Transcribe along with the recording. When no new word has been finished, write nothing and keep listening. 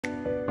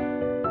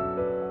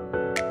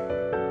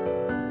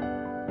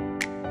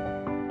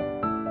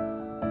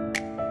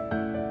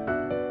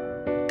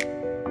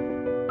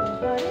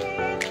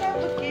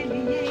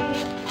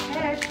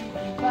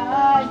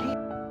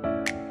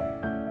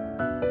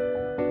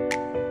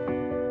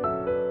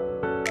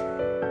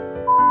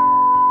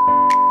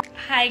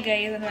Hi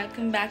guys and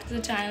welcome back to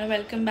the channel.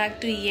 Welcome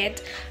back to yet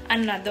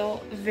another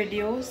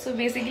video. So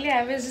basically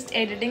I was just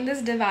editing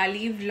this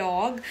Diwali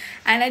vlog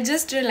and I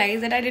just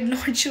realized that I did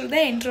not shoot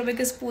the intro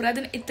because पूरा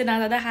दिन इतना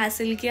ज़्यादा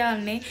hassle किया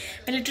हमने.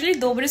 मैं literally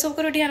 2 बजे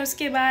सोकर उठी और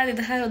उसके बाद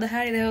इधर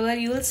उधर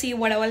you will see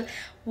what all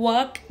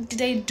work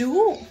did I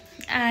do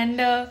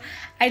and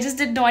I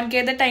just did not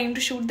get the time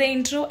to shoot the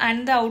intro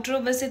and the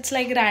outro, but it's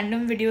like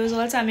random videos.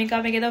 Also I make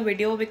a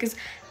video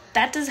because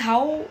that is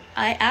how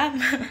I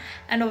am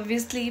and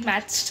obviously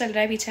match chal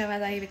raha hai piche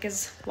wala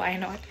because why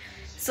not.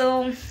 So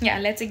yeah,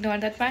 let's ignore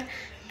that part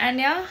and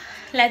yeah,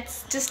 let's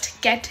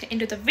just get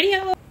into the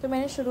video. तो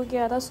मैंने शुरू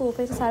किया था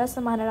सोफे से सारा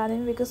सामान हटाने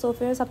में बिकॉज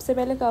सोफे में सबसे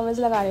पहले कवर्स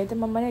लगा रहे थे.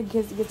 मम्मा ने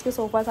घिस के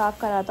सोफ़ा साफ़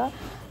करा था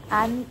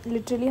एंड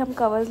लिटरली हम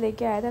कवर्स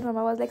लेके आए थे.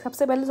 मम्मा वाज लाइक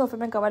सबसे पहले सोफे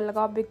में कवर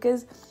लगाओ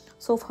बिकॉज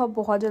सोफ़ा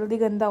बहुत जल्दी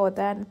गंदा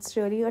होता है and it's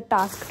really a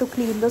task to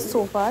clean the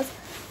sofas.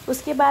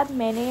 उसके बाद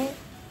मैंने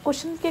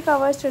कुशन के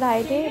कवर्स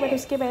चढ़ाए थे बट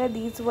उसके पहले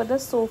these were the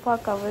sofa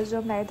covers जो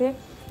हम लाए थे.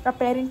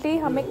 अपेरेंटली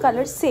हमें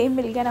कलर सेम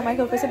मिल गया ना, हमारे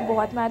सोफे से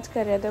बहुत मैच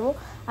कर रहे थे वो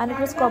and it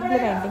was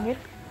complementing it.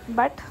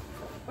 But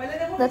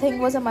the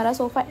thing was हमारा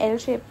सोफ़ा एल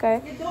शेप का है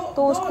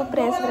तो उसको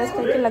प्रेस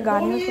करके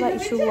लगाने में थोड़ा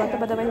इशू हुआ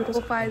था. But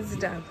sofa is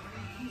done.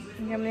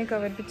 हमने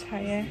कवर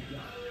बिछाया है,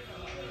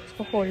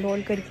 उसको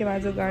होल्ड करके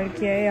बाद जो गार्ड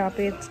किया है यहाँ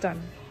पे. It's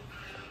done.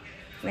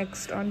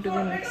 Next on to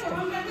the next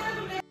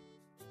thing.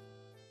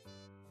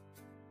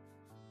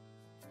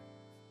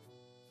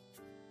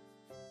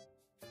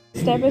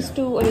 Step is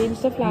to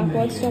arrange the flower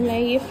pots. तो मैं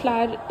ये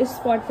फ्लावर इस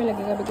स्पॉट पे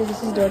लगेगा बिकॉज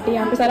दिस इज डर्टी.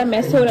 यहाँ पे सारा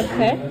मैस हो रखा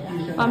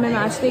है और मैं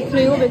मैच देख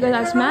रही हूँ बिकॉज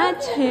आज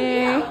मैच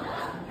है.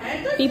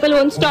 People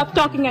won't stop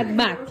talking at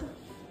back.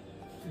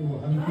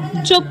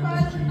 चुप.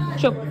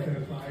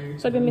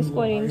 सभी हम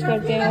इसको अरेंज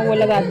करते हैं और वो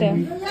लगाते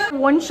हैं.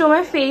 Won't show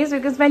my face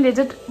because मैं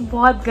लेजिट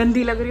बहुत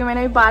गंदी लग रही हूँ.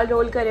 मैंने अभी बाल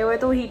रोल करे हुए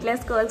तो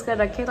हीटलेस कर्ल्स कर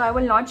रखे तो I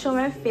will not show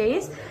my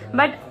face.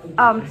 But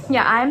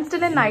या I am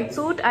still in night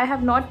suit. I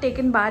have not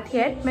taken bath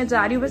yet. मैं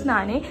जा रही हूँ बस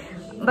नहाने.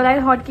 बट आई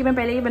थॉट कि मैं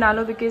पहले ही बना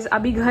लो बिकॉज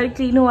अभी घर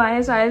क्लीन हुआ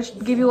है. सो I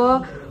give you a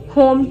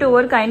home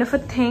tour kind of a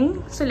thing.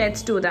 So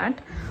let's do that.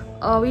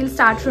 We'll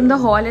start from the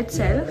hall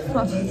itself.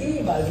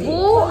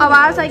 वो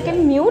आवाज़ I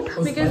can mute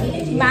because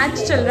match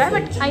चल रहा है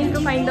but I need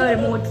to find the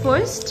remote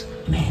first.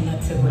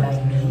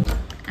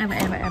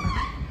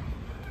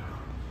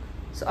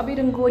 सो अभी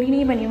रंगोली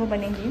नहीं बनी, वो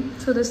बनेगी.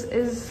 So this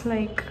is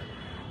like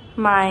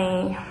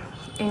my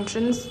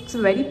entrance. It's a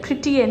very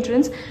pretty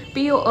entrance.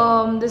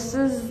 This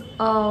is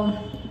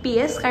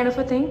PS kind of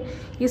a thing.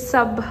 ये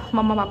सब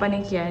मम्मा पापा ने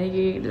किया है.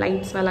 ये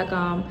लाइट्स वाला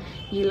काम,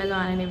 ये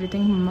लगाना एंड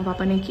एवरीथिंग मम्मा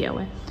पापा ने किया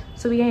हुआ है.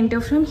 So we enter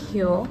from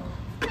here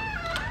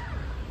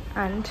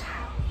and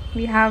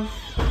we have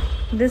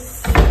this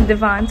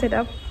Diwan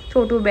setup,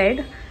 Chhotu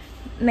bed,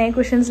 नए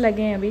कुशंस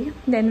लगे हैं अभी.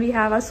 Then we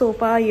have a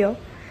sofa here.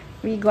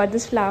 We got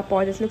this flower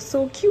pot. This looks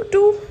so cute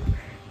to.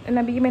 And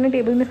अभी मैंने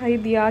table में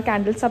खरीद दिया.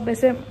 Candle सब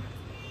ऐसे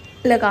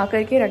लगा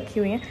करके रखी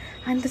हुई हैं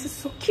and this is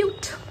so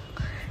cute.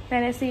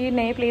 Then ऐसे ये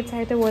नए प्लेट्स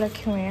आए थे वो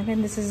रखे हुए हैं.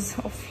 Then this is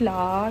a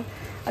flower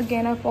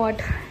again. A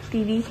pot,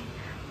 TV.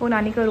 वो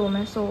नानी का रूम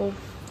है so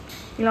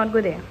will not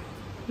go there.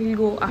 Will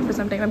go after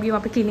some time. अभी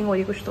वहाँ पे क्लीनिंग हो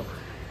रही है कुछ. तो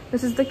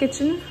this is the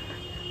kitchen,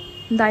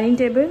 dining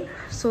table.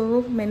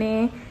 सो मैंने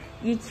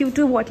ये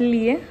Q2 बॉटल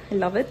ली है. I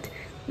love it.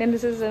 Then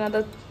this is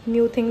another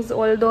new things.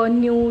 All the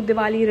new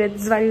Diwali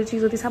reads वाली जो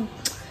चीज़ होती है सब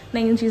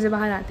नई चीज़ें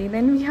बाहर आती हैं.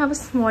 Then we have a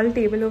small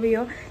table over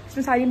here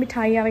जिसमें सारी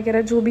मिठाइयाँ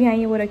वगैरह जो भी आई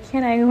हैं वो रखी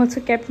हैं. I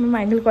also kept my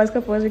माइंडल cause का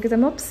purse because I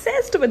am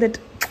obsessed with it.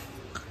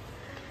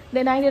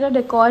 Then I did a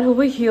decor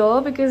over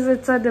here because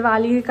it's a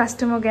Diwali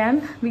custom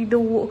again. We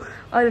do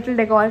a little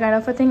decor kind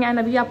of a thing. And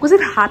अभी आपको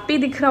सिर्फ happy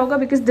दिख रहा होगा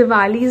because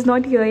Diwali is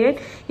not here yet.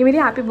 ये मेरी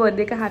happy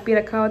birthday का happy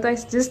रखा हुआ. तो I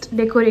just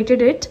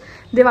decorated it.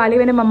 Diwali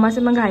मैंने मम्मा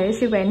से मंगाया.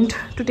 She went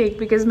to take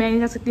because मैं नहीं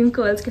जा सकती हूँ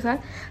कर्ल्स के साथ.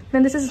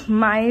 Then this is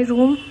my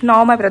room,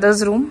 now my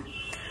brothers room.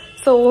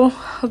 So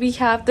we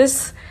have this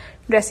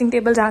dressing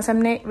table जहाँ से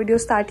हमने वीडियो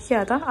स्टार्ट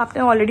किया था.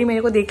 आपने ऑलरेडी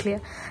मेरे को देख लिया.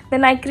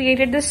 Then I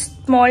created this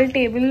small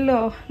table.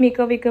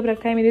 Makeup wake up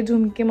रखा है, मेरे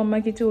झुमके, मम्मा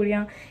की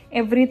चूड़ियाँ,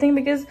 everything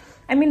because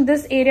I mean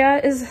this area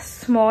is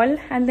small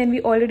and then we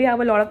already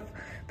have a lot of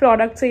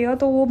products here.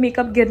 तो वो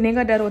मेकअप गिरने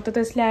का डर होता है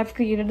तो इसलिए I have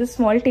created this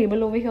small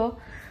table over here.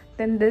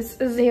 Then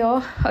this is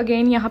here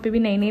again. यहाँ पे भी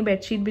नई नई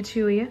बेडशीट बिछी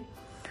हुई है.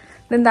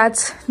 Then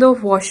that's the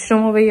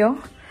washroom over here.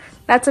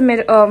 That's a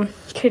मेरे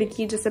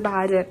खिड़की जिससे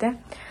बाहर जाते हैं.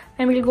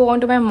 And we'll go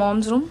on to my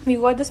mom's room. We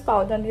got this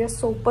powder and they are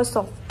super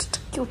soft,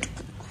 cute.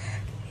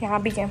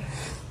 यहाँ भी है.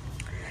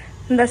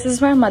 This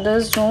is my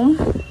mother's room.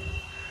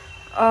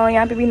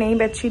 यहाँ पे भी नई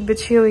बेडशीट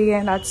बिछी हुई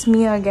है. That's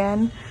me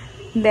again.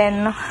 Then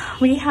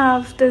we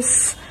have this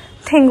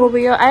thing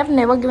over here. I have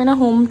never given a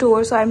home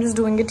tour, so I'm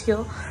just doing it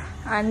here.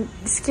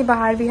 And इसके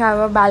बाहर we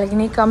have a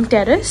balcony cum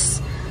terrace.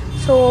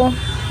 So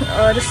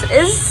this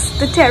is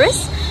the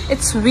terrace.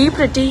 It's very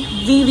pretty,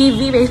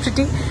 very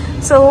pretty.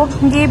 सो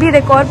ये भी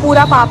decor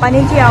पूरा पापा ने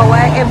किया हुआ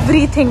है.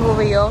 Everything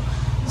over here.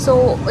 सो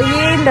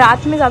ये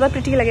रात में ज़्यादा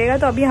प्रिटी लगेगा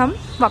तो अभी हम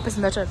वापस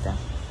अंदर चलते हैं.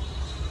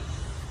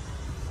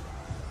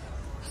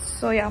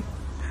 सो या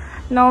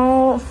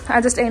Now I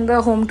just end the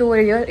home tour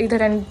here either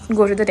and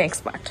go to the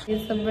next part. ये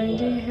सब बन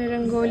रही है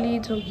रंगोली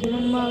जो कि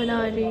मम्मा बना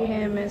रही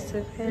है, मैं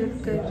सिर्फ हेल्प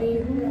कर रही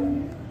हूँ।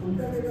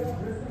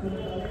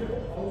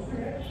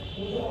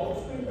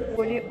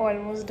 रंगोली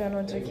ऑलमोस्ट डन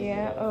हो चुकी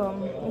है।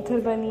 इधर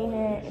बनी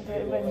है,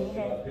 इधर बनी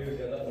है,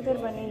 इधर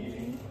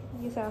बनेगी।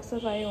 ये साफ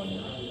सफाई होनी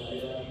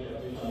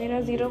है। मेरा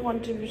ज़ीरो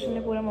कंट्रीब्यूशन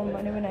है, पूरा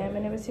मम्मा ने बनाया,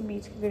 मैंने वैसे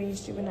बीच के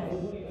गणेश जी बनाया।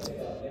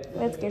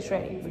 Let's get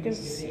ready because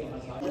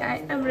I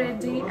am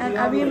ready and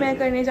अभी मैं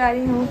करने जा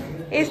रही हूँ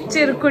इस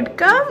चिरकुट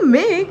का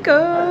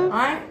मेकअप।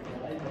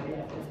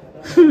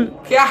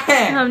 क्या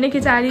है? हमने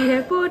खिंचा ली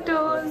है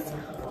फोटोज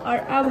और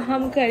अब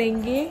हम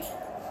करेंगे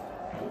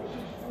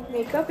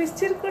मेकअप इस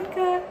चिरकुट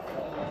का।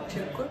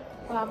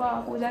 पापा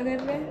पूजा कर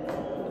रहे हैं।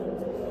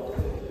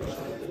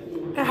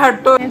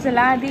 हटो। मैं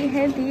जला दी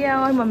है दिया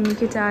और मम्मी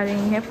खिंचा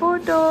रही हैं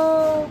फोटो।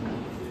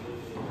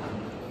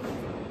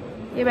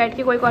 ये बैठ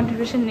के कोई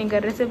कंट्रीब्यूशन नहीं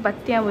कर रहे, सिर्फ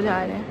बत्तियां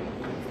बुझा रहे हैं।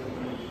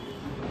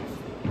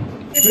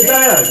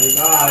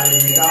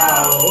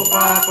 मिटाओ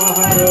पाप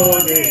हरो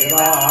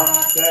देवा,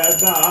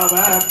 श्रद्धा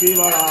भक्ति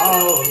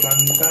बढ़ाओ,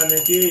 संतन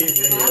की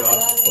सेवा।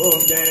 ओम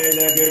जय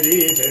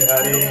जगदीश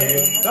हरे,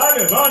 धन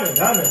मन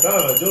धन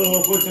सब जो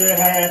कुछ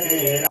है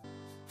तेरा।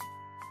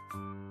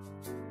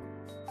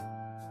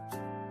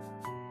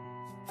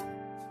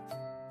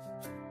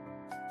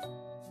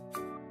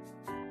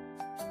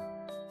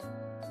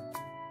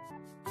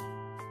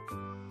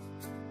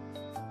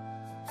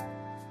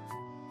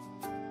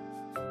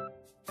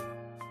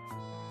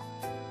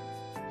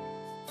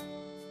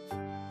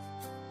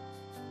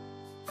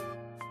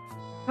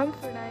 हम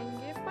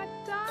फुलाएंगे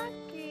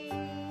पटाखे।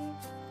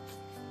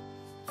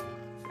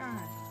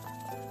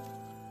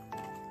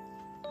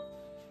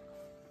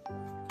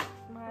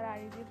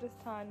 महारानी जी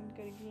प्रस्थान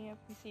कर गई हैं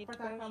अपनी सीट पर।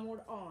 पटाखा मोड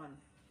ऑन।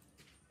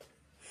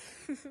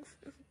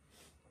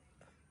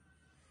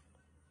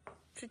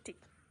 प्रिटी।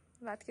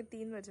 रात के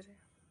 3 बज रहे हैं।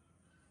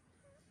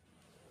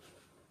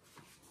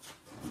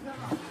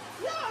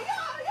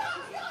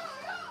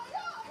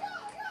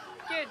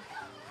 Kid,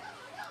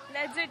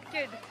 legit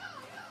kid.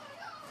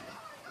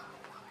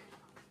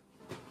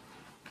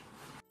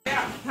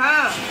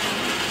 हाँ।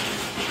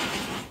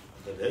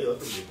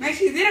 नहीं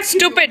सीधी रखी।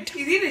 Stupid.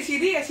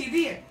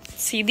 सीधी है।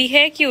 सीधी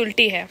है कि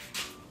उल्टी है?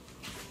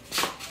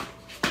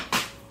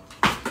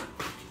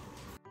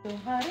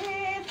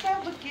 तुम्हारे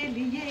सबके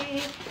लिए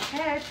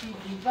happy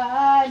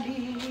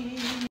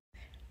Diwali.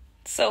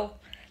 So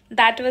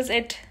that was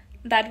it.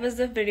 That was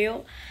the video,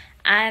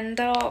 and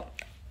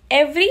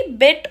every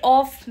bit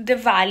of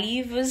Diwali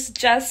was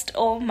just,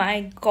 oh my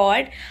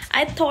god.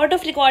 I thought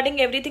of recording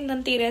everything,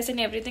 Dhanteras and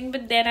everything,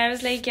 but then I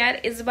was like यार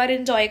इस बार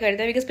enjoy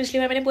करते हैं because पिछली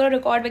बार मैंने पूरा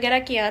record वगैरह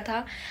किया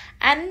था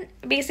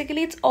and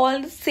basically it's all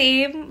the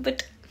same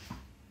but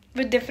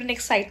with different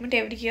excitement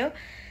every year.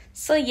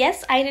 So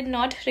yes, I did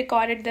not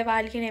record it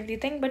Diwali and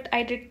everything, but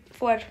I did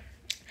for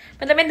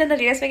मतलब मैंने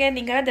Dhanteras वगैरह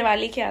नहीं करा,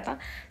 दिवाली किया था।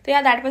 तो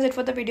yeah, that was it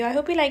for the video. I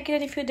hope you like it,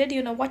 and if you did,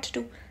 you know what to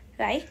do.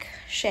 Like,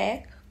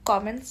 share,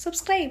 comment,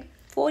 subscribe.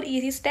 4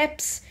 easy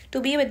steps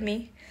to be with me.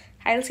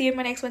 I'll see you in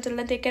my next one. Till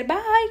then, take care.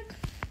 Bye.